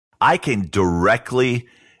I can directly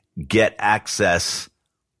get access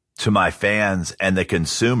to my fans and the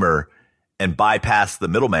consumer and bypass the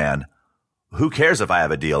middleman. Who cares if I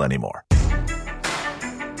have a deal anymore?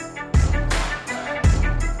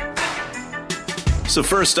 So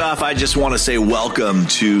first off, I just want to say welcome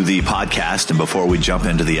to the podcast. And before we jump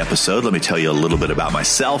into the episode, let me tell you a little bit about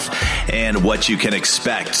myself and what you can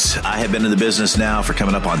expect. I have been in the business now for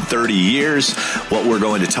coming up on 30 years. What we're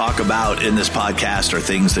going to talk about in this podcast are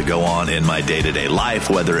things that go on in my day-to-day life,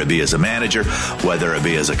 whether it be as a manager, whether it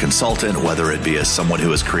be as a consultant, whether it be as someone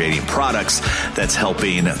who is creating products that's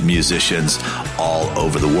helping musicians all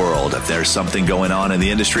over the world. If there's something going on in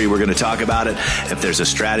the industry, we're going to talk about it. If there's a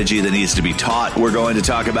strategy that needs to be taught, we're going to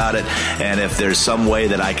talk about it. And if there's some way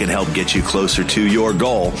that I can help get you closer to your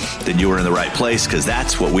goal, then you are in the right place, because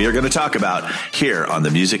that's what we are going to talk about here on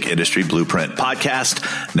the Music Industry Blueprint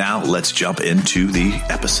podcast. Now let's jump into the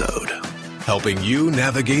episode. Helping you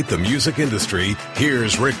navigate the music industry,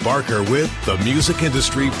 here's Rick Barker with the Music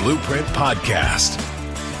Industry Blueprint podcast.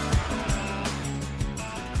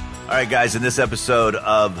 All right, guys, in this episode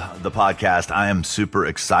of the podcast, I am super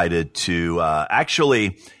excited to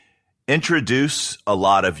actually introduce a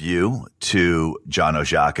lot of you to John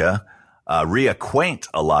Oszajca, reacquaint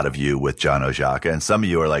a lot of you with John Oszajca. And some of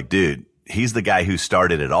you are like, dude, he's the guy who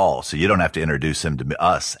started it all, so you don't have to introduce him to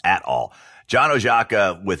us at all. John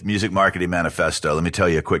Oszajca with Music Marketing Manifesto. Let me tell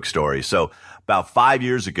you a quick story. So about 5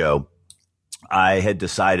 years ago, I had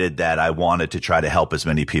decided that I wanted to try to help as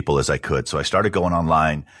many people as I could. So I started going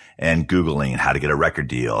online and Googling how to get a record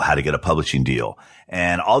deal, how to get a publishing deal.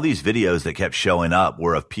 And all these videos that kept showing up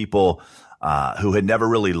were of people who had never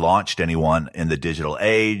really launched anyone in the digital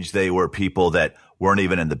age. They were people that weren't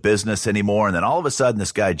even in the business anymore. And then all of a sudden,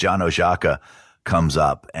 this guy, John Oszajca, comes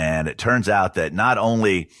up. And it turns out that not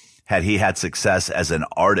only had he had success as an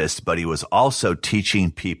artist, but he was also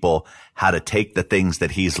teaching people how to take the things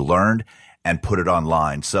that he's learned and put it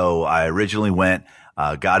online. So I originally went,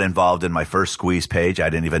 got involved in my first squeeze page. I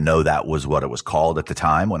didn't even know that was what it was called at the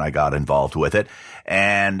time when I got involved with it,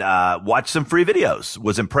 and watched some free videos,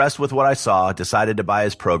 was impressed with what I saw, decided to buy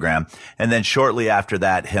his program. And then shortly after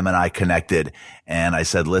that, him and I connected, and I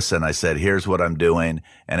said, listen, I said, here's what I'm doing.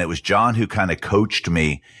 And it was John who kind of coached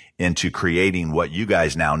me into creating what you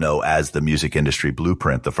guys now know as the Music Industry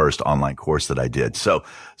Blueprint, the first online course that I did. So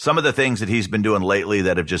some of the things that he's been doing lately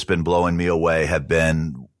that have just been blowing me away have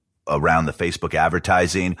been around the Facebook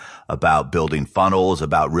advertising, about building funnels,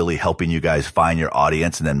 about really helping you guys find your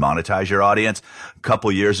audience and then monetize your audience. A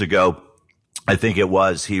couple years ago, I think it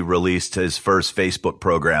was, he released his first Facebook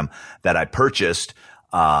program that I purchased,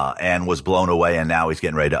 and was blown away, and now he's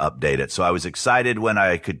getting ready to update it. So I was excited when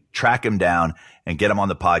I could track him down and get him on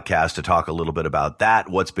the podcast to talk a little bit about that,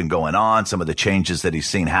 what's been going on, some of the changes that he's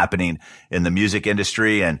seen happening in the music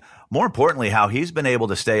industry, and more importantly, how he's been able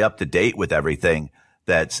to stay up to date with everything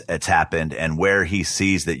that's happened, and where he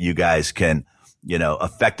sees that you guys can,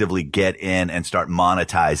 effectively get in and start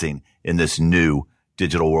monetizing in this new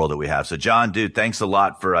digital world that we have. So John, dude, thanks a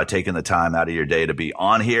lot for taking the time out of your day to be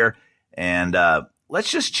on here, and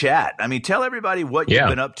let's just chat. I mean, tell everybody what you've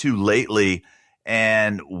been up to lately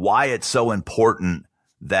and why it's so important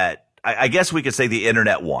that I guess we could say the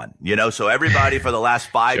internet won, so everybody for the last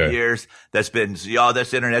 5 years that's been,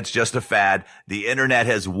 this internet's just a fad. The internet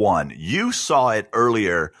has won. You saw it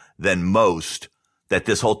earlier than most that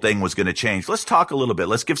this whole thing was going to change. Let's talk a little bit.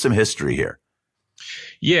 Let's give some history here.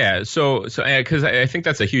 Yeah. So because I think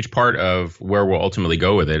that's a huge part of where we'll ultimately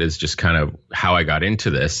go with it, is just kind of how I got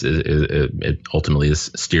into this. It ultimately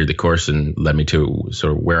has steered the course and led me to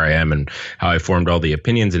sort of where I am and how I formed all the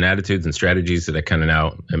opinions and attitudes and strategies that I kind of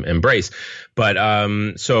now embrace. But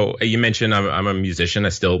so you mentioned I'm a musician. I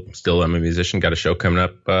still am a musician. Got a show coming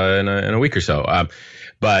up in a week or so.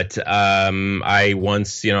 But I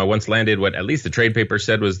once landed what at least the trade paper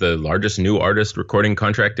said was the largest new artist recording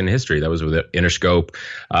contract in history. That was with Interscope.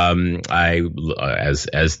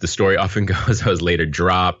 As the story often goes, I was later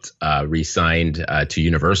dropped, re-signed to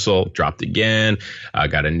Universal, dropped again.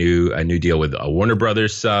 Got a new deal with a Warner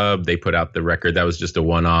Brothers sub. They put out the record that was just a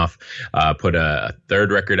one-off. Put a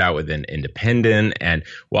third record out with an independent. And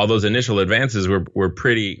while those initial advances were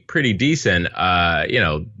pretty decent,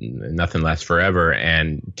 nothing lasts forever.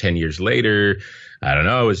 And 10 years later, I don't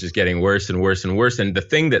know, it was just getting worse and worse and worse. And the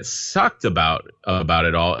thing that sucked about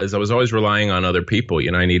it all is I was always relying on other people.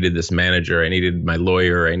 I needed this manager, I needed my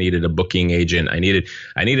lawyer, I needed a booking agent, I needed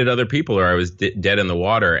other people, or I was dead in the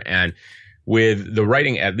water. And with the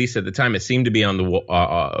writing, at least at the time, it seemed to be on the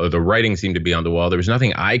wall. The writing seemed to be on the wall. There was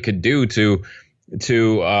nothing I could do to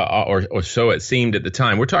or so it seemed at the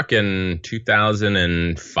time. We're talking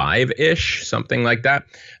 2005-ish, something like that.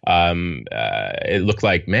 It looked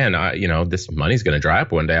like, man, this money's going to dry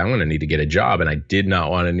up one day. I'm going to need to get a job, and I did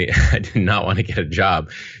not want to. I did not want to get a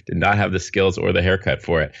job. Did not have the skills or the haircut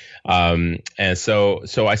for it. And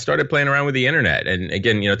so I started playing around with the internet. And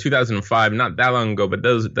again, 2005, not that long ago, but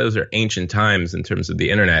those are ancient times in terms of the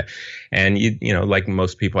internet. And like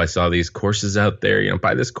most people, I saw these courses out there.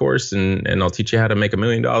 Buy this course, and I'll teach you how to make $1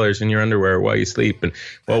 million in your underwear while you sleep. And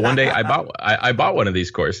well, one day I bought one of these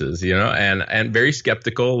courses, and very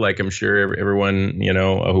skeptical, like I'm sure everyone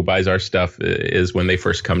who buys our stuff is when they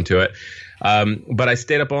first come to it. But I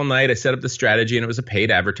stayed up all night. I set up the strategy, and it was a paid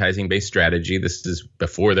advertising based strategy. This is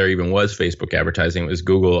before there even was Facebook advertising. It was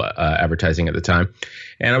Google advertising at the time.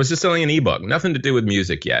 And I was just selling an ebook, nothing to do with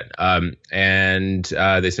music yet. And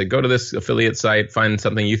they said, go to this affiliate site, find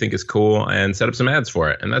something you think is cool, and set up some ads for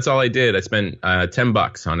it. And that's all I did. I spent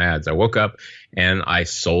 $10 on ads. I woke up and I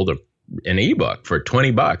sold an ebook for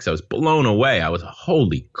 $20. I was blown away. I was,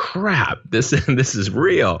 holy crap, this is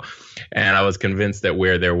real. And I was convinced that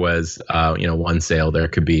where there was, one sale, there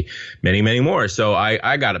could be many, many more. So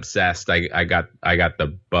I got obsessed. I got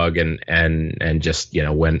the bug and just,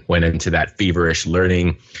 went into that feverish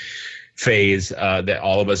learning phase that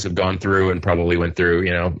all of us have gone through and probably went through,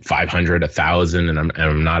 500, 1,000. And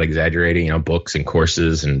I'm not exaggerating, books and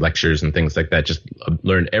courses and lectures and things like that. Just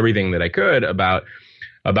learned everything that I could about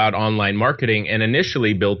online marketing, and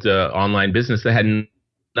initially built an online business that had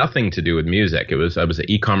nothing to do with music. I was an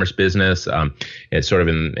e-commerce business. It's sort of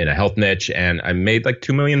in a health niche, and I made like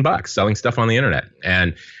 $2 million selling stuff on the internet.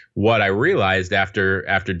 And what I realized after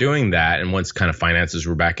doing that, and once kind of finances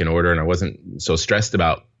were back in order and I wasn't so stressed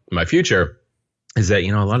about my future, is that,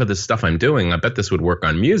 a lot of this stuff I'm doing, I bet this would work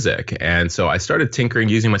on music. And so I started tinkering,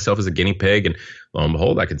 using myself as a guinea pig, and lo and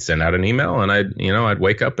behold, I could send out an email and I'd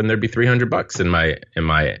wake up and there'd be $300 in my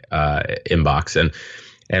inbox.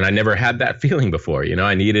 And I never had that feeling before.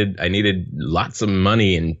 I needed lots of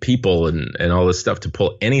money and people and all this stuff to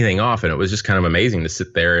pull anything off. And it was just kind of amazing to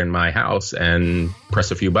sit there in my house and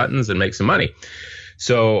press a few buttons and make some money.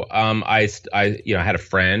 So I had a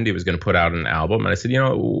friend who was going to put out an album, and I said,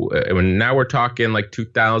 now we're talking like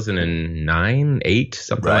 2009, 8,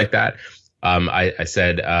 something right. like that. I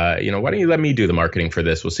said, why don't you let me do the marketing for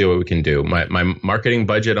this? We'll see what we can do. My marketing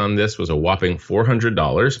budget on this was a whopping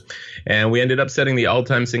 $400, and we ended up setting the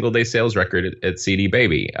all-time single-day sales record at CD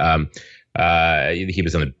Baby. He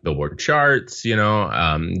was on the Billboard charts,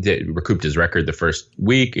 recouped his record the first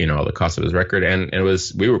week, all the cost of his record. And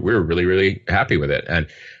we were really, really happy with it. And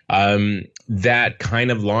that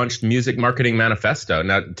kind of launched Music Marketing Manifesto.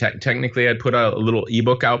 Now, technically, I'd put a little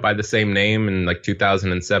ebook out by the same name in like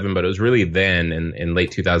 2007, but it was really then in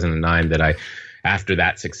late 2009 that after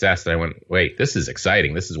that success, that I went, wait, this is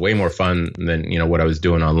exciting. This is way more fun than, what I was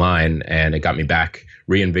doing online. And it got me back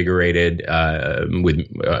reinvigorated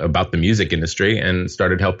about the music industry, and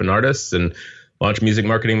started helping artists and launched Music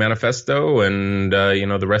Marketing Manifesto. And,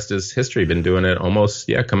 the rest is history. Been doing it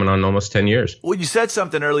coming on almost 10 years. Well, you said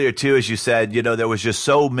something earlier, too, as you said, there was just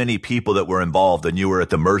so many people that were involved and you were at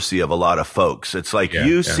the mercy of a lot of folks. It's like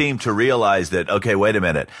you seem to realize that, okay, wait a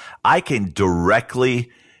minute, I can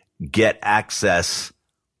directly get access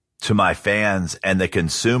to my fans and the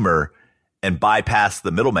consumer and bypass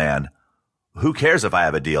the middleman. Who cares if I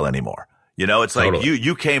have a deal anymore? It's like totally.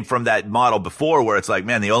 You came from that model before where it's like,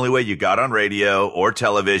 man, the only way you got on radio or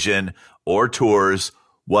television or tours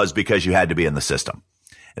was because you had to be in the system.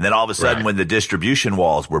 And then all of a sudden, when the distribution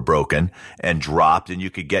walls were broken and dropped and you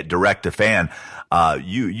could get direct to fan,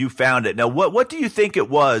 you found it. Now, what do you think it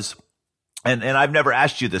was? And I've never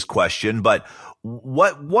asked you this question, but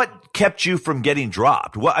what kept you from getting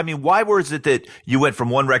dropped? Why was it that you went from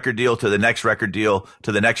one record deal to the next record deal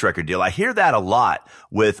to the next record deal? I hear that a lot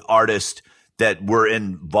with artists that were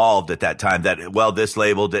involved at that time, that, well, this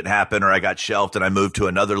label didn't happen, or I got shelved and I moved to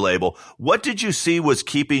another label. What did you see was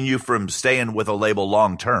keeping you from staying with a label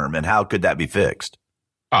long term, and how could that be fixed?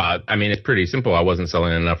 It's pretty simple. I wasn't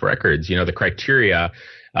selling enough records. The criteria,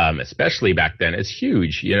 especially back then, is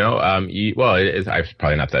huge. It's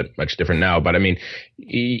probably not that much different now, but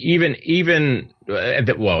even in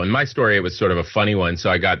my story, it was sort of a funny one. So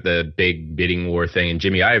I got the big bidding war thing, and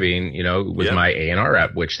Jimmy Iovine, was my A&R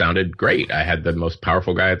rep, which sounded great. I had the most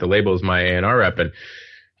powerful guy at the label as my A&R rep, and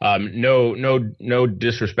no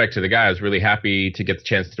disrespect to the guy. I was really happy to get the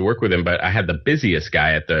chance to work with him, but I had the busiest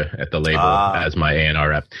guy at the label as my A&R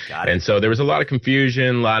rep. And so there was a lot of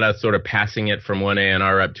confusion, a lot of sort of passing it from one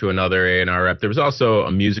A&R rep to another A&R rep. There was also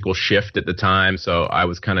a musical shift at the time. So I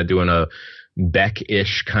was kind of doing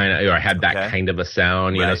Beck-ish kind of, or had that kind of a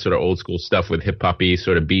sound, you know, sort of old school stuff with hip hoppy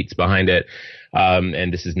sort of beats behind it.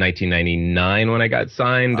 And this is 1999 when I got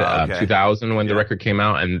signed, 2000 when the record came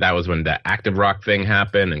out. And that was when the active rock thing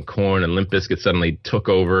happened, and Korn and Limp Bizkit suddenly took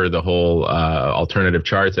over the whole alternative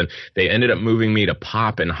charts. And they ended up moving me to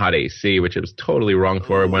pop and hot AC, which it was totally wrong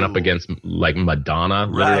for. I went up against like Madonna.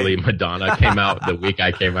 Literally, Madonna came out the week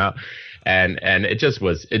I came out. And it just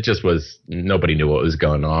was, nobody knew what was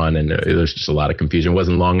going on. And there was just a lot of confusion. It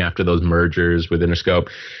wasn't long after those mergers with Interscope.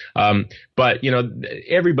 But, you know,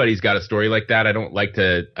 everybody's got a story like that. I don't like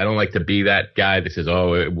to be that guy that says,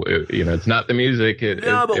 you know, it's not the music.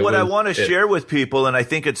 But I want to share with people, and I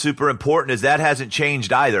think it's super important, is that hasn't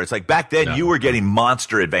changed either. It's like back then you were getting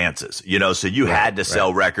monster advances, you know, so you had to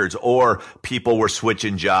sell records, or people were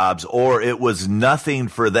switching jobs, or it was nothing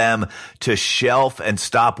for them to shelf and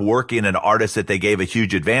stop working an artist that they gave a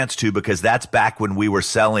huge advance to, because that's back when we were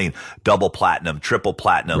selling double platinum, triple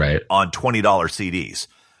platinum on $20 CDs.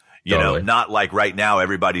 You know, not like right now,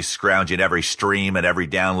 everybody's scrounging every stream and every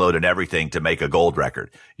download and everything to make a gold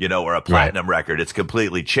record, you know, or a platinum record. It's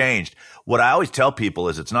completely changed. What I always tell people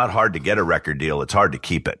is it's not hard to get a record deal. It's hard to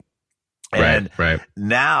keep it. And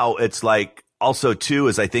now it's like also too,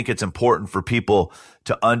 is I think it's important for people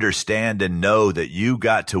to understand and know that you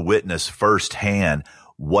got to witness firsthand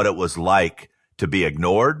what it was like to be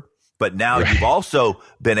ignored. But now you've also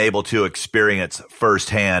been able to experience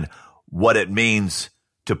firsthand what it means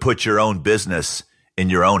to put your own business in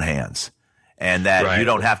your own hands, and that you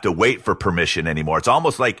don't have to wait for permission anymore. It's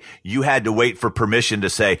almost like you had to wait for permission to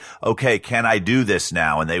say, okay, can I do this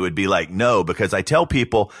now? And they would be like, no, because I tell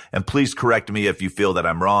people, and please correct me if you feel that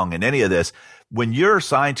I'm wrong in any of this, when you're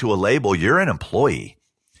signed to a label, you're an employee.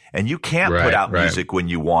 And you can't put out music when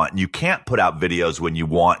you want, and you can't put out videos when you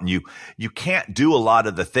want, and you can't do a lot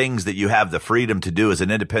of the things that you have the freedom to do as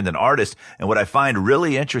an independent artist. And what I find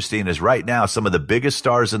really interesting is right now, some of the biggest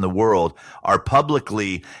stars in the world are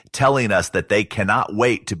publicly telling us that they cannot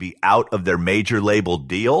wait to be out of their major label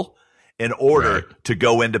deal in order to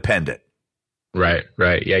go independent. Right.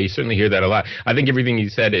 Yeah, you certainly hear that a lot. I think everything you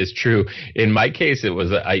said is true. In my case, it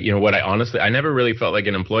was, I never really felt like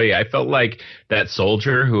an employee. I felt like that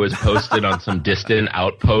soldier who was posted on some distant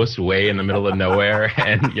outpost way in the middle of nowhere,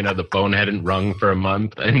 and, you know, the phone hadn't rung for a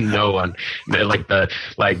month, and no one,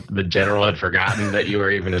 the general had forgotten that you were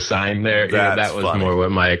even assigned there. You know, that was funny. More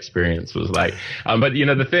what my experience was like. But, you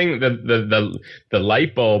know, the thing, the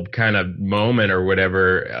light bulb kind of moment or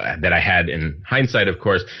whatever that I had in hindsight, of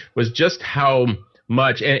course, was just how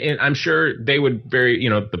much, and I'm sure they would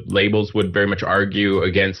the labels would very much argue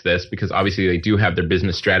against this, because obviously they do have their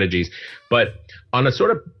business strategies. But on a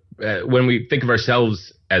sort of, when we think of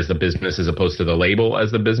ourselves as the business as opposed to the label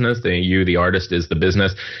as the business, the artist is the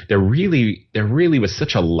business, there really was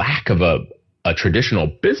such a lack of a traditional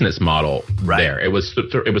business model there. It was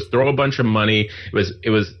throw a bunch of money. It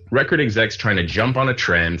was record execs trying to jump on a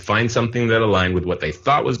trend, find something that aligned with what they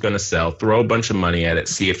thought was going to sell, throw a bunch of money at it,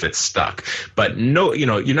 see if it stuck. But no, you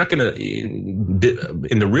know, you're not going to,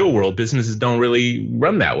 in the real world, businesses don't really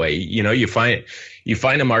run that way. You know, you find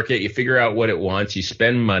a market, you figure out what it wants, you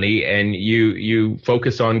spend money, and you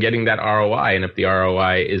focus on getting that ROI. And if the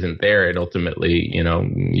ROI isn't there, it ultimately, you know,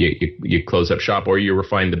 you close up shop or you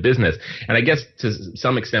refine the business. And I guess to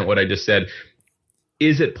some extent what I just said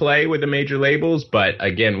is at play with the major labels. But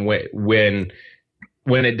again, when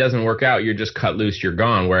it doesn't work out, you're just cut loose, you're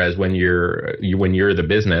gone. Whereas when you're the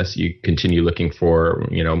business, you continue looking for,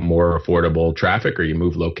 you know, more affordable traffic, or you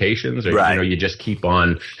move locations, or, you know, you just keep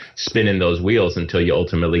on spinning those wheels until you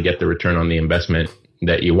ultimately get the return on the investment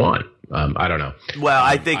that you want. I don't know. Well,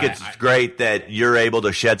 I think it's great that you're able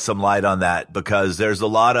to shed some light on that, because there's a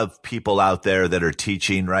lot of people out there that are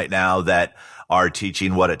teaching right now that are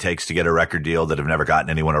teaching what it takes to get a record deal that have never gotten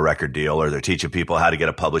anyone a record deal, or they're teaching people how to get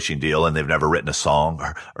a publishing deal and they've never written a song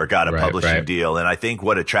or got a publishing deal. And I think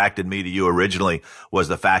what attracted me to you originally was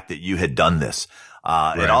the fact that you had done this.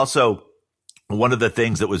 And also one of the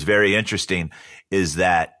things that was very interesting is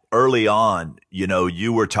that early on, you know,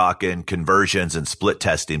 you were talking conversions and split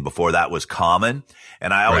testing before that was common.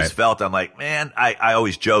 And I always felt, I'm like, man, I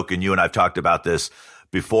always joke, and you and I've talked about this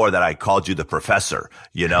before, that I called you the professor.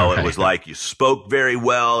 You know, it was like you spoke very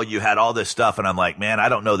well. You had all this stuff. And I'm like, man, I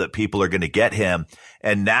don't know that people are going to get him.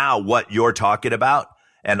 And now what you're talking about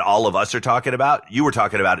and all of us are talking about, you were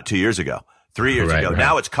talking about it 2 years ago, 3 years ago.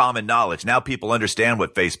 Now it's common knowledge. Now people understand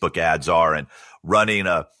what Facebook ads are and running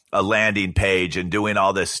a landing page and doing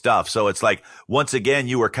all this stuff. So it's like, once again,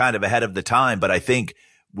 you were kind of ahead of the time. But I think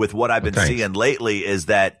with what I've been seeing lately is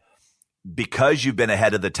that because you've been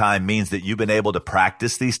ahead of the time means that you've been able to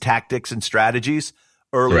practice these tactics and strategies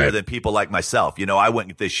earlier Right. than people like myself. You know, I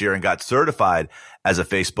went this year and got certified as a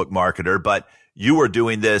Facebook marketer, but you were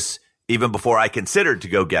doing this even before I considered to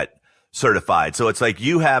go get certified. So it's like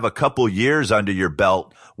you have a couple years under your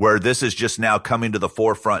belt where this is just now coming to the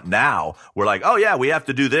forefront now. We're like, oh yeah, we have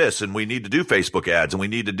to do this and we need to do Facebook ads and we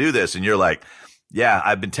need to do this. And you're like, yeah,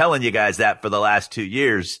 I've been telling you guys that for the last 2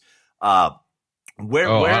 years.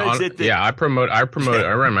 Where is it? I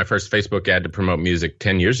ran my first Facebook ad to promote music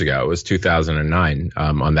 10 years ago. It was 2009.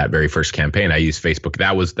 On that very first campaign, I used Facebook.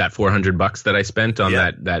 That was that $400 that I spent on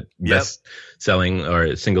that best selling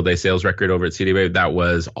or single day sales record over at CD Baby. That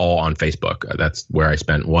was all on Facebook. That's where I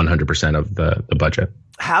spent 100% of the budget.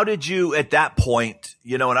 How did you at that point,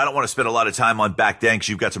 you know, and I don't want to spend a lot of time on back then because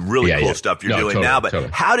you've got some really cool stuff you're doing now,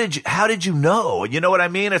 but how did you know? You know what I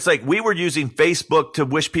mean? It's like we were using Facebook to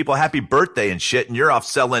wish people happy birthday and shit. And you're off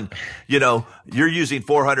selling, you know, you're using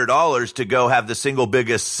 $400 to go have the single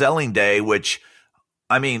biggest selling day, which,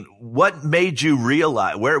 I mean, what made you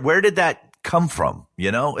realize where did that come from?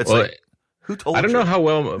 You know, it's who told you? I don't know how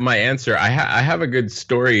well my answer. I have a good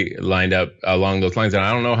story lined up along those lines, and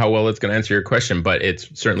I don't know how well it's going to answer your question, but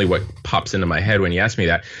it's certainly what pops into my head when you ask me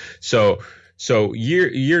that. So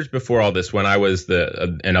years before all this, when I was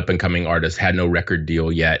an up and coming artist, had no record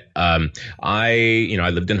deal yet. I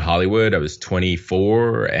lived in Hollywood. I was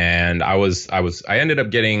 24, and I ended up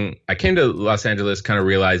I came to Los Angeles kind of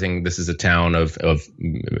realizing this is a town of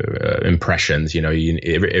impressions. You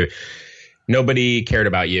know, nobody cared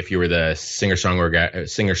about you if you were the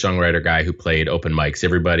singer-songwriter guy who played open mics.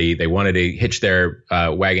 They wanted to hitch their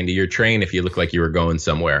wagon to your train if you looked like you were going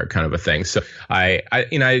somewhere, kind of a thing. So I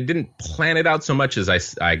didn't plan it out so much as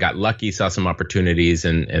I got lucky, saw some opportunities,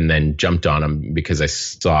 and then jumped on them because I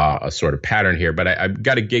saw a sort of pattern here. But I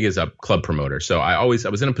got a gig as a club promoter, so I was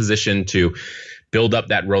in a position to build up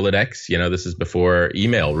that Rolodex. You know, this is before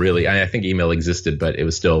email, really. I think email existed, but it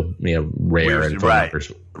was still, you know, rare and phone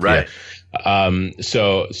numbers. Right. Yeah.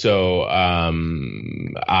 So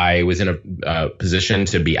I was in a position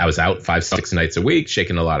I was out 5-6 nights a week,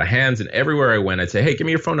 shaking a lot of hands, and everywhere I went, I'd say, hey, give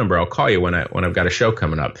me your phone number. I'll call you when I've got a show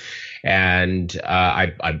coming up. And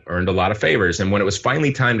I earned a lot of favors. And when it was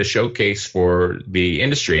finally time to showcase for the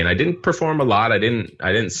industry, and I didn't perform a lot, I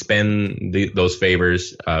didn't spend those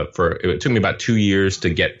favors it took me about 2 years to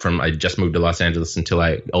get from I just moved to Los Angeles until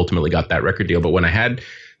I ultimately got that record deal. But when I had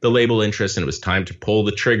the label interest and it was time to pull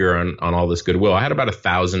the trigger on all this goodwill, I had about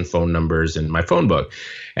 1,000 phone numbers in my phone book.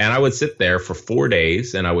 And I would sit there for 4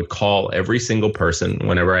 days and I would call every single person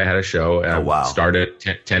whenever I had a show. And I would start at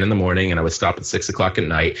 10 in the morning and I would stop at 6 o'clock at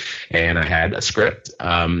night. And I had a script,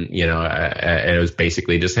 and it was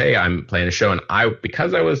basically just, hey, I'm playing a show. And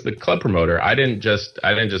because I was the club promoter, I didn't just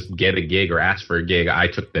get a gig or ask for a gig. I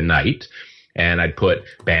took the night. And I'd put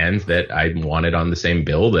bands that I wanted on the same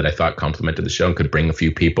bill that I thought complemented the show and could bring a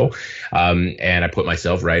few people. And I put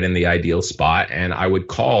myself right in the ideal spot. And I would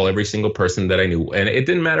call every single person that I knew. And it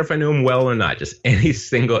didn't matter if I knew them well or not, just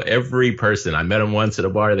every person. I met them once at a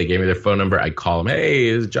bar. They gave me their phone number. I'd call them.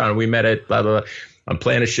 Hey, this is John. We met at blah, blah, blah. I'm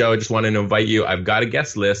playing a show. I just wanted to invite you. I've got a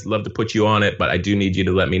guest list. Love to put you on it, but I do need you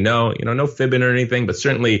to let me know. You know, no fibbing or anything, but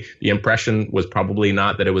certainly the impression was probably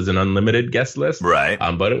not that it was an unlimited guest list. Right.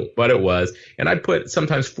 But it was. And I put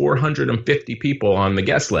sometimes 450 people on the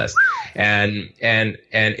guest list. And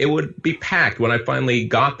it would be packed when I finally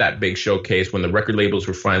got that big showcase, when the record labels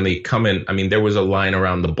were finally coming. I mean, there was a line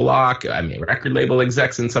around the block. I mean, record label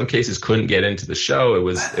execs in some cases couldn't get into the show. It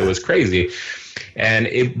was crazy. And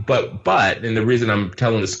the reason I'm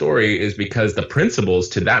telling the story is because the principles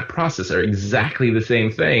to that process are exactly the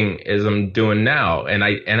same thing as I'm doing now. And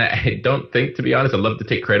I don't think, to be honest, I'd love to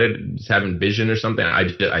take credit, just having vision or something.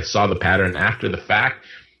 I saw the pattern after the fact,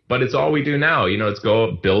 but it's all we do now. You know, it's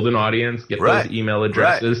go build an audience, get those email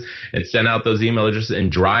addresses and send out those email addresses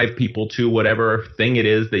and drive people to whatever thing it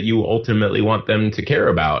is that you ultimately want them to care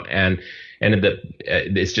about. And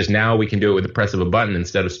it's just now we can do it with the press of a button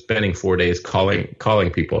instead of spending 4 days calling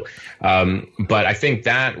people. But I think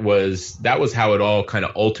that was how it all kind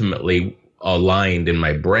of ultimately aligned in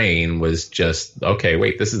my brain, was just, okay,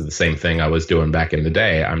 wait, this is the same thing I was doing back in the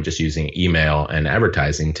day. I'm just using email and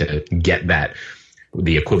advertising to get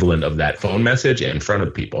the equivalent of that phone message in front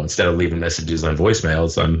of people. Instead of leaving messages on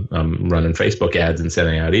voicemails, I'm running Facebook ads and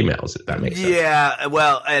sending out emails, if that makes sense. Yeah,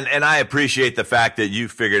 well, and I appreciate the fact that you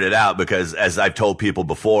figured it out, because as I've told people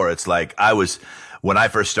before, it's like when I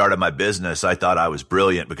first started my business, I thought I was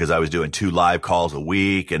brilliant because I was doing 2 live calls a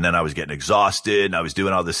week, and then I was getting exhausted and I was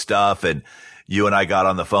doing all this stuff. And you and I got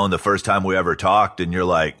on the phone the first time we ever talked, and you're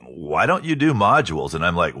like, why don't you do modules? And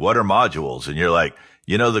I'm like, what are modules? And you're like,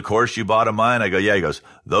 you know the course you bought of mine? I go, yeah. He goes,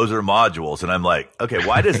 those are modules. And I'm like, okay,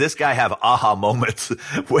 why does this guy have aha moments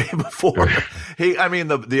way before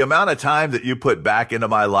the amount of time that you put back into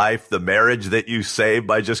my life, the marriage that you saved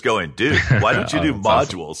by just going, dude, why don't you do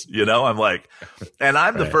modules? Awesome. You know, I'm like, and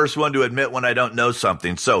I'm the first one to admit when I don't know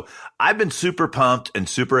something. So I've been super pumped and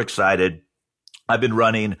super excited. I've been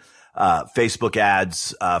running Facebook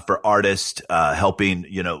ads for artists, helping,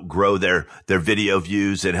 grow their video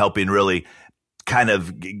views and helping really kind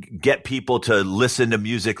of get people to listen to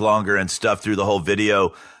music longer and stuff through the whole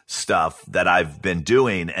video stuff that I've been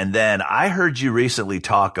doing. And then I heard you recently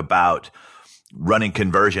talk about running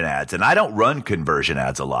conversion ads, and I don't run conversion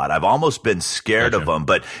ads a lot. I've almost been scared of them,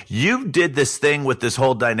 but you did this thing with this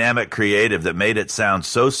whole dynamic creative that made it sound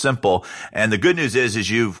so simple. And the good news is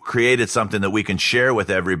you've created something that we can share with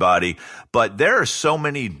everybody, but there are so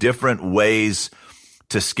many different ways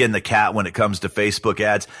to skin the cat when it comes to Facebook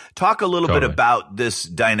ads. Talk a little bit about this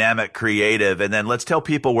dynamic creative, and then let's tell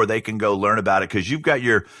people where they can go learn about it, because you've got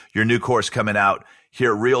your new course coming out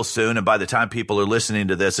here real soon. And by the time people are listening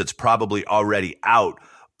to this, it's probably already out.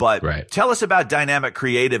 But tell us about dynamic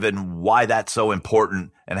creative and why that's so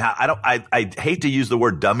important, and how I hate to use the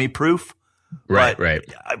word dummy proof. Right.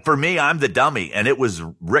 For me, I'm the dummy, and it was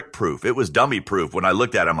Rick proof. It was dummy proof. When I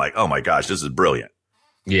looked at it, I'm like, oh my gosh, this is brilliant.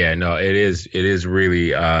 Yeah, no, it is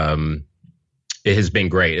really, it has been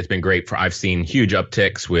great. It's been great I've seen huge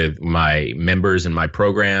upticks with my members and my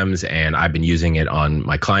programs, and I've been using it on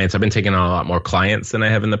my clients. I've been taking on a lot more clients than I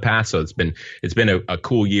have in the past. So it's been a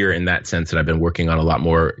cool year in that sense that I've been working on a lot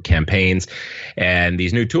more campaigns, and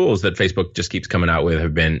these new tools that Facebook just keeps coming out with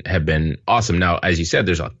have been awesome. Now, as you said,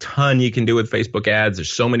 there's a ton you can do with Facebook ads.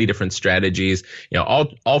 There's so many different strategies. All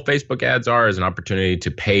Facebook ads are is an opportunity to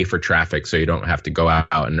pay for traffic, so you don't have to go out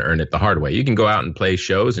and earn it the hard way. You can go out and play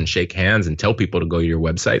shows and shake hands and tell people to go to your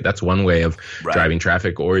website. That's one way of driving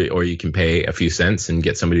traffic, or you can pay a few cents and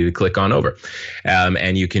get somebody to click on over.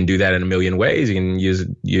 And you can do that in a million ways. You can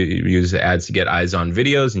use ads to get eyes on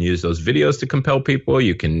videos and use those videos to compel people.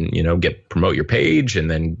 You can, promote your page and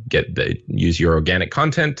then use your organic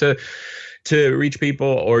content to reach people,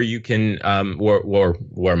 or you can,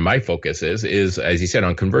 where my focus is, as you said,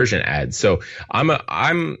 on conversion ads. So I'm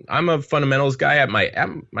a fundamentals guy at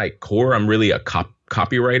my core. I'm really a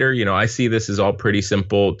copywriter. I see this as all pretty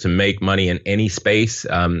simple to make money in any space.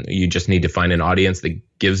 You just need to find an audience that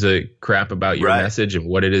gives a crap about your message and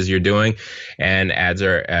what it is you're doing. And ads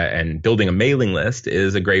and building a mailing list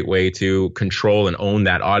is a great way to control and own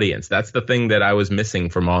that audience. That's the thing that I was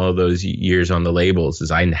missing from all of those years on the labels,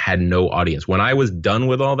 is I had no audience. When I was done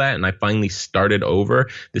with all that and I finally started over,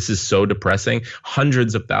 this is so depressing.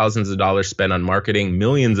 Hundreds of thousands of dollars spent on marketing,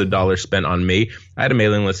 millions of dollars spent on me. I had a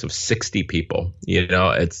mailing list of 60 people.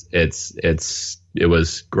 It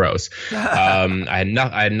was gross. I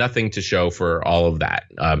had nothing to show for all of that.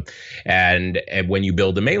 And when you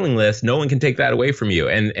build a mailing list, no one can take that away from you.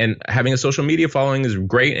 And having a social media following is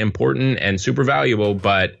great, important, and super valuable,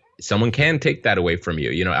 but someone can take that away from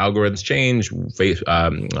you. Algorithms change,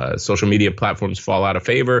 social media platforms fall out of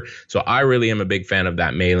favor. So I really am a big fan of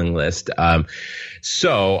that mailing list.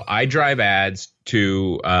 So I drive ads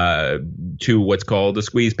to what's called a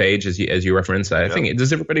squeeze page, as you referenced. I think,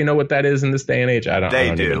 does everybody know what that is in this day and age? I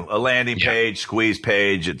don't do. A landing page, squeeze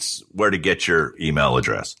page. It's where to get your email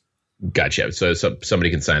address. Gotcha. So somebody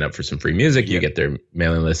can sign up for some free music. You get their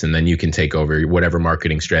mailing list, and then you can take over whatever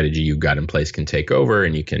marketing strategy you've got in place. Can take over,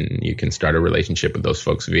 and you can start a relationship with those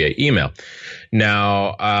folks via email.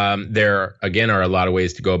 Now, there again are a lot of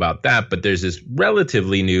ways to go about that, but there's this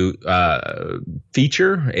relatively new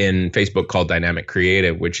feature in Facebook called Dynamic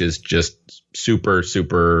Creative, which is just super,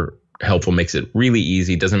 super helpful, makes it really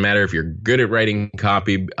easy. Doesn't matter if you're good at writing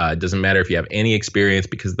copy, doesn't matter if you have any experience,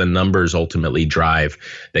 because the numbers ultimately drive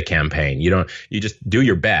the campaign. You just do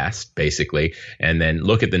your best, basically, and then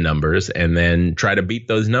look at the numbers and then try to beat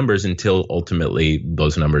those numbers until ultimately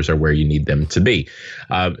those numbers are where you need them to be.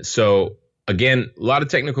 So again, a lot of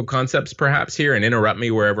technical concepts perhaps here, and interrupt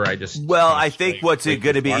me wherever I just. Well, I think what's going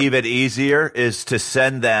to be even easier is to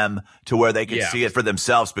send them to where they can see it for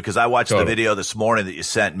themselves, because I watched the video this morning that you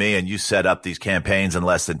sent me, and you set up these campaigns in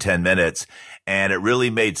less than 10 minutes. And it really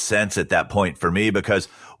made sense at that point for me, because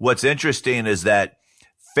what's interesting is that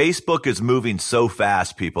Facebook is moving so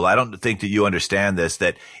fast, people. I don't think that you understand this,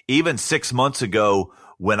 that even 6 months ago,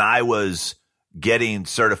 when I was getting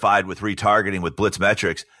certified with retargeting with Blitz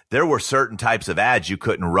Metrics, there were certain types of ads you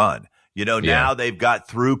couldn't run. Now they've got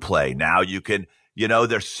through play. Now you can,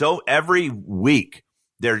 every week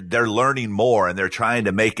they're learning more, and they're trying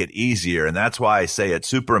to make it easier. And that's why I say it's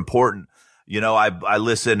super important. I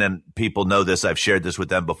listen, and people know this. I've shared this with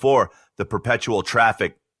them before. the Perpetual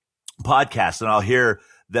Traffic podcast, and I'll hear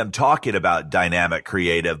them talking about dynamic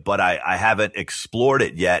creative, but I haven't explored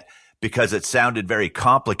it yet because it sounded very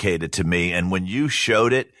complicated to me. And when you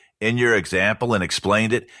showed it in your example and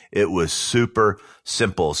explained it, it was super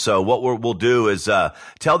simple. So what we'll do is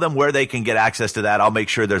tell them where they can get access to that. I'll make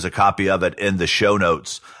sure there's a copy of it in the show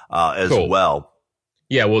notes as well.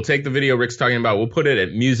 Yeah, we'll take the video Rick's talking about. We'll put it at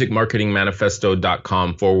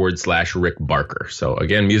musicmarketingmanifesto.com/Rick Barker. So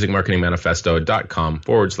again,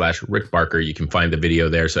 musicmarketingmanifesto.com/Rick Barker. You can find the video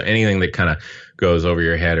there. So anything that kind of goes over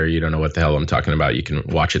your head or you don't know what the hell I'm talking about, you can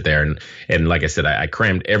watch it there. And like I said, I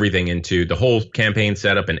crammed everything into the whole campaign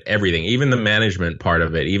setup and everything, even the management part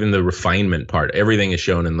of it, even the refinement part. Everything is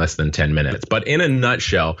shown in less than 10 minutes. But in a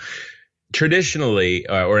nutshell, traditionally,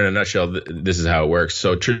 this is how it works.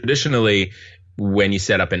 So traditionally, when you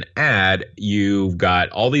set up an ad, you've got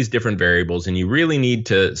all these different variables and you really need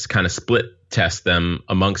to kind of split test them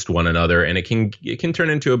amongst one another. And it can turn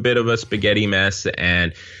into a bit of a spaghetti mess,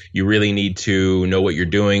 and you really need to know what you're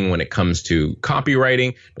doing when it comes to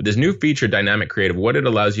copywriting. But this new feature, Dynamic Creative, what it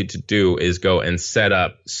allows you to do is go and set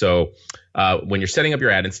up. So when you're setting up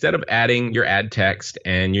your ad, instead of adding your ad text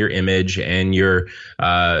and your image and your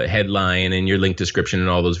headline and your link description and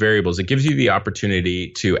all those variables, it gives you the opportunity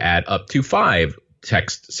to add up to 5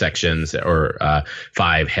 text sections or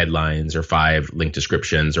 5 headlines or 5 link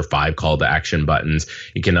descriptions or 5 call to action buttons.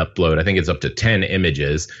 You can upload, I think it's up to 10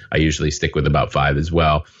 images. I usually stick with about 5 as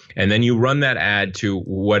well. And then you run that ad to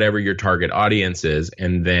whatever your target audience is.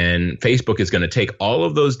 And then Facebook is going to take all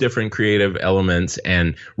of those different creative elements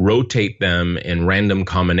and rotate them in random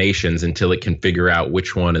combinations until it can figure out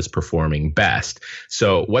which one is performing best.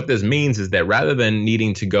 So what this means is that rather than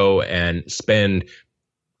needing to go and spend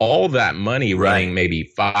all that money running maybe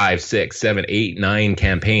 5, 6, 7, 8, 9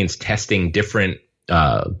 campaigns testing different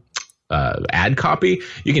ad copy,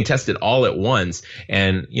 you can test it all at once.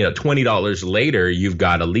 And, $20 later, you've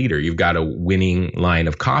got a leader, you've got a winning line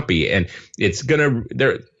of copy. And it's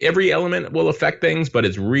every element will affect things, but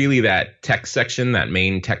it's really that text section, that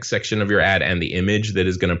main text section of your ad and the image that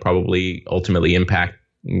is going to probably ultimately impact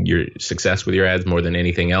your success with your ads more than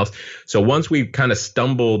anything else. So once we've kind of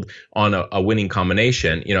stumbled on a winning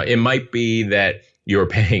combination, it might be that you're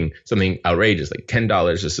paying something outrageous like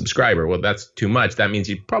 $10 a subscriber. Well, that's too much. That means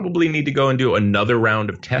you probably need to go and do another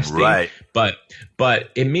round of testing. Right. But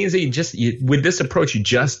it means that with this approach, you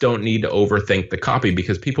just don't need to overthink the copy,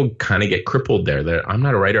 because people kind of get crippled there. I'm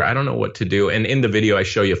not a writer. I don't know what to do. And in the video, I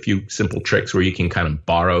show you a few simple tricks where you can kind of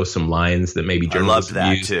borrow some lines that maybe journalists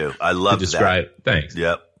use. I love to describe. that. Thanks.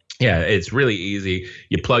 Yep. Yeah, it's really easy.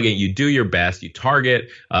 You plug in, you do your best, you target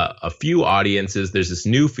a few audiences. There's this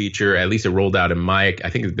new feature, at least it rolled out in I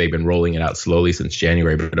think they've been rolling it out slowly since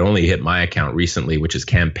January, but it only hit my account recently, which is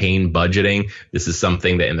campaign budgeting. This is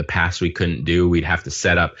something that in the past we couldn't do. We'd have to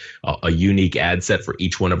set up a unique ad set for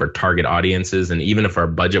each one of our target audiences. And even if our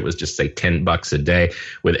budget was just say $10 a day,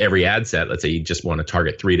 with every ad set, let's say you just want to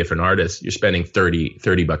target 3 different artists, you're spending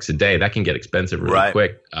 $30 a day. That can get expensive really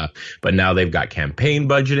quick. But now they've got campaign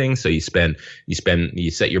budgeting. So you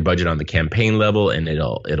set your budget on the campaign level, and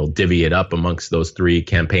it'll divvy it up amongst those 3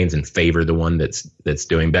 campaigns and favor the one that's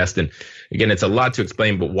doing best. And again, it's a lot to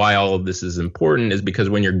explain, but why all of this is important is because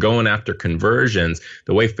when you're going after conversions,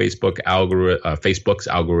 the way Facebook's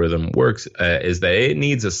algorithm works is that it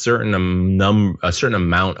needs a certain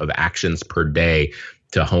amount of actions per day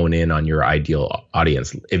to hone in on your ideal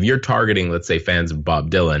audience. If you're targeting, let's say, fans of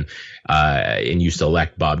Bob Dylan, and you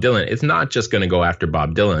select Bob Dylan, it's not just going to go after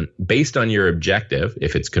Bob Dylan. Based on your objective,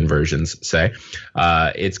 if it's conversions, say,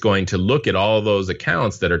 it's going to look at all those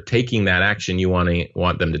accounts that are taking that action you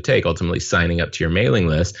want them to take, ultimately signing up to your mailing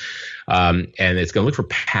list. And it's going to look for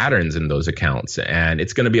patterns in those accounts, and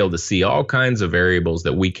it's going to be able to see all kinds of variables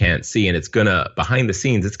that we can't see. And it's going to, behind the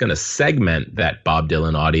scenes, it's going to segment that Bob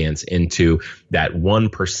Dylan audience into that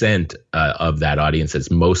 1% of that audience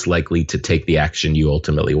that's most likely to take the action you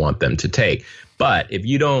ultimately want them to take. But if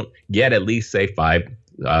you don't get at least, say, 5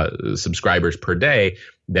 subscribers per day,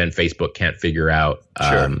 then Facebook can't figure out,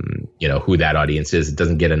 who that audience is. It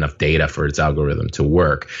doesn't get enough data for its algorithm to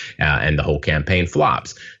work, and the whole campaign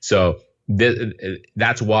flops. So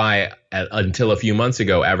that's why until a few months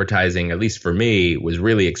ago, advertising, at least for me, was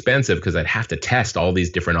really expensive, because I'd have to test all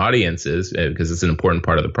these different audiences, because it's an important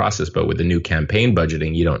part of the process. But with the new campaign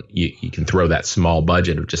budgeting, you can throw that small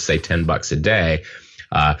budget of just say $10 a day.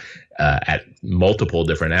 at multiple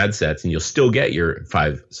different ad sets, and you'll still get your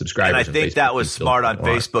 5 subscribers. And I think that was smart on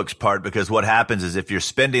Facebook's part, because what happens is if you're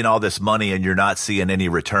spending all this money and you're not seeing any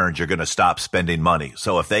returns, you're going to stop spending money.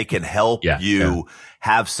 So if they can help you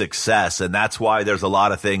have success, and that's why there's a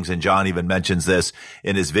lot of things, and John even mentions this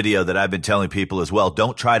in his video that I've been telling people as well.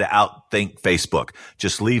 Don't try to outthink Facebook.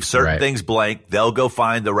 Just leave certain things blank. They'll go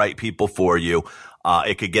find the right people for you.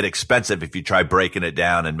 It could get expensive if you try breaking it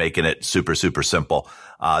down and making it super, super simple.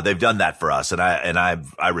 They've done that for us, and I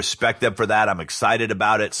respect them for that. I'm excited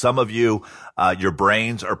about it. Some of you, your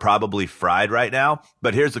brains are probably fried right now,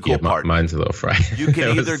 but here's the cool part. Mine's a little fried. You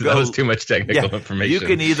can that was too much technical information. You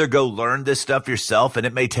can either go learn this stuff yourself, and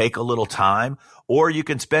it may take a little time, or you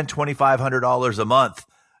can spend $2,500 a month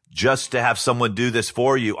just to have someone do this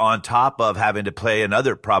for you, on top of having to pay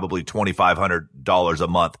another probably $2,500 a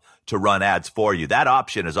month to run ads for you. That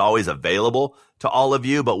option is always available to all of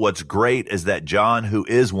you. But what's great is that John, who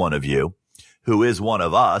is one of you, who is one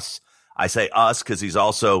of us, I say us because he's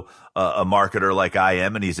also a marketer like I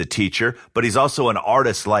am, and he's a teacher, but he's also an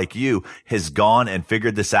artist like you, has gone and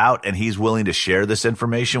figured this out, and he's willing to share this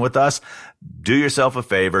information with us. Do yourself a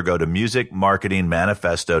favor. Go to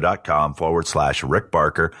musicmarketingmanifesto.com/Rick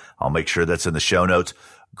Barker. I'll make sure that's in the show notes.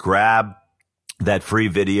 Grab that free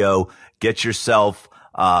video. Get yourself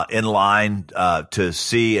in line to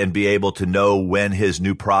see and be able to know when his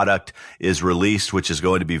new product is released, which is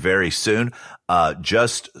going to be very soon.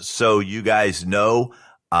 Just so you guys know,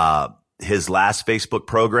 his last Facebook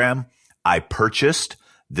program, I purchased.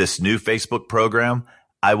 This new Facebook program,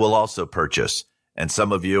 I will also purchase. And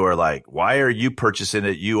some of you are like, why are you purchasing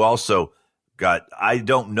it? You also got, I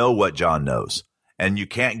don't know what John knows. And you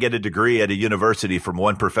can't get a degree at a university from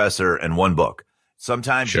one professor and one book.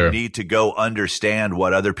 Sometimes you need to go understand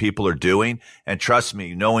what other people are doing. And trust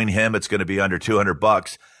me, knowing him, it's going to be under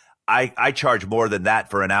 $200. I charge more than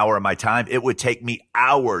that for an hour of my time. It would take me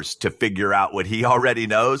hours to figure out what he already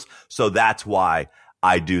knows. So that's why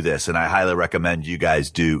I do this. And I highly recommend you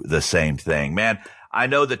guys do the same thing. Man, I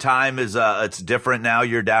know the time is, it's different now.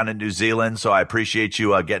 You're down in New Zealand. So I appreciate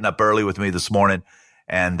you getting up early with me this morning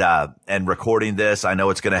and recording this. I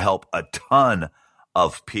know it's going to help a ton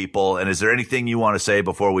of people. And is there anything you want to say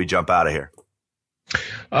before we jump out of here?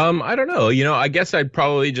 I don't know. I guess I'd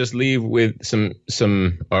probably just leave with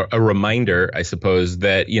a reminder, I suppose,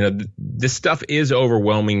 that, this stuff is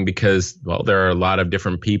overwhelming because, well, there are a lot of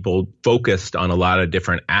different people focused on a lot of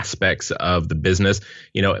different aspects of the business,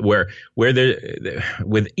 where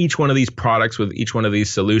with each one of these products, with each one of these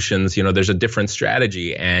solutions, there's a different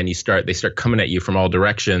strategy, and they start coming at you from all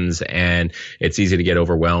directions, and it's easy to get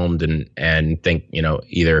overwhelmed and think,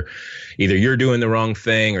 either you're doing the wrong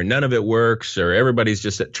thing, or none of it works, or everybody's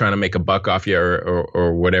just trying to make a buck off you,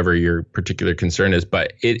 or whatever your particular concern is.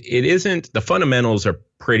 But it isn't. The fundamentals are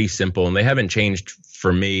pretty simple, and they haven't changed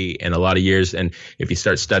for me in a lot of years. And if you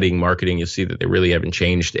start studying marketing, you'll see that they really haven't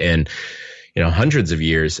changed in hundreds of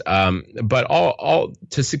years. But all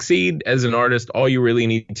to succeed as an artist, all you really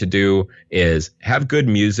need to do is have good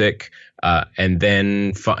music, and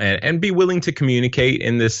then and be willing to communicate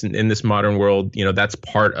in this modern world. That's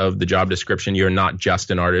part of the job description. You're not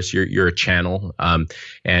just an artist. You're a channel,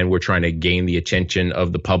 and we're trying to gain the attention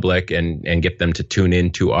of the public and get them to tune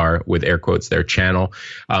into our, with air quotes, their channel.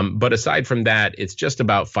 But aside from that, it's just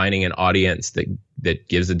about finding an audience that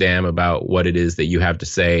gives a damn about what it is that you have to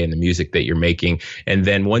say and the music that you're making. And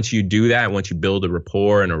then once you do that, once you build a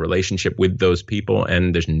rapport and a relationship with those people,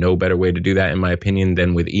 and there's no better way to do that, in my opinion,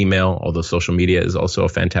 than with email, although social media is also a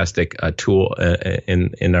fantastic tool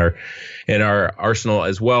in our arsenal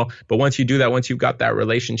as well. But once you do that, once you've got that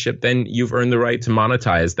relationship, then you've earned the right to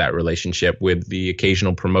monetize that relationship with the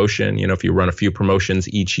occasional promotion. If you run a few promotions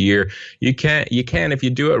each year, you can, if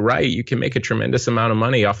you do it right, you can make a tremendous amount of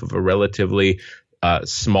money off of a relatively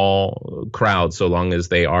small crowd, so long as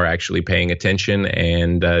they are actually paying attention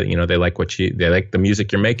and they like the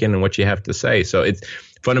music you're making and what you have to say. So it's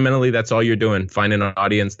fundamentally, that's all you're doing. Find an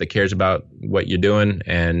audience that cares about what you're doing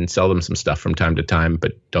and sell them some stuff from time to time,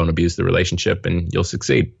 but don't abuse the relationship, and you'll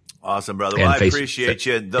succeed. Awesome, brother. Well, I appreciate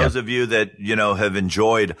you. Those of you that, have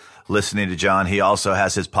enjoyed listening to John, he also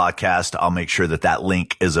has his podcast. I'll make sure that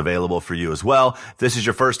link is available for you as well. If this is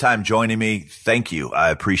your first time joining me, thank you.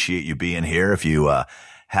 I appreciate you being here. If you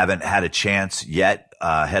haven't had a chance yet,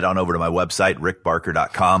 head on over to my website,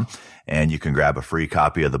 rickbarker.com, and you can grab a free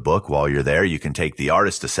copy of the book. While you're there, you can take the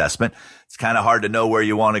artist assessment. It's kind of hard to know where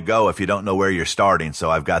you want to go if you don't know where you're starting. So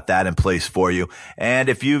I've got that in place for you. And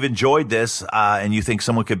if you've enjoyed this, and you think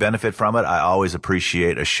someone could benefit from it, I always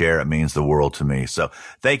appreciate a share. It means the world to me. So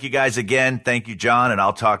thank you guys again. Thank you, John. And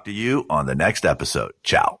I'll talk to you on the next episode.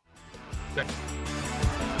 Ciao.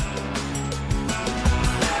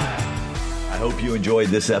 hope you enjoyed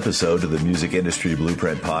this episode of the Music Industry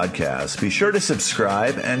Blueprint Podcast. Be sure to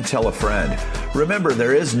subscribe and tell a friend. Remember,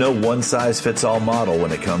 there is no one-size-fits-all model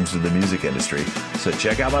when it comes to the music industry. So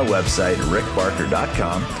check out my website,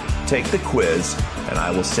 rickbarker.com, take the quiz, and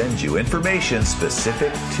I will send you information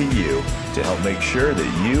specific to you to help make sure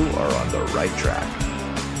that you are on the right track.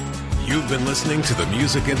 You've been listening to the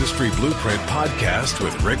Music Industry Blueprint Podcast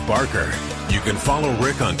with Rick Barker. You can follow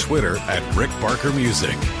Rick on Twitter at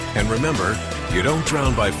RickBarkerMusic. And remember, you don't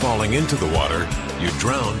drown by falling into the water, you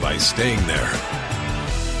drown by staying there.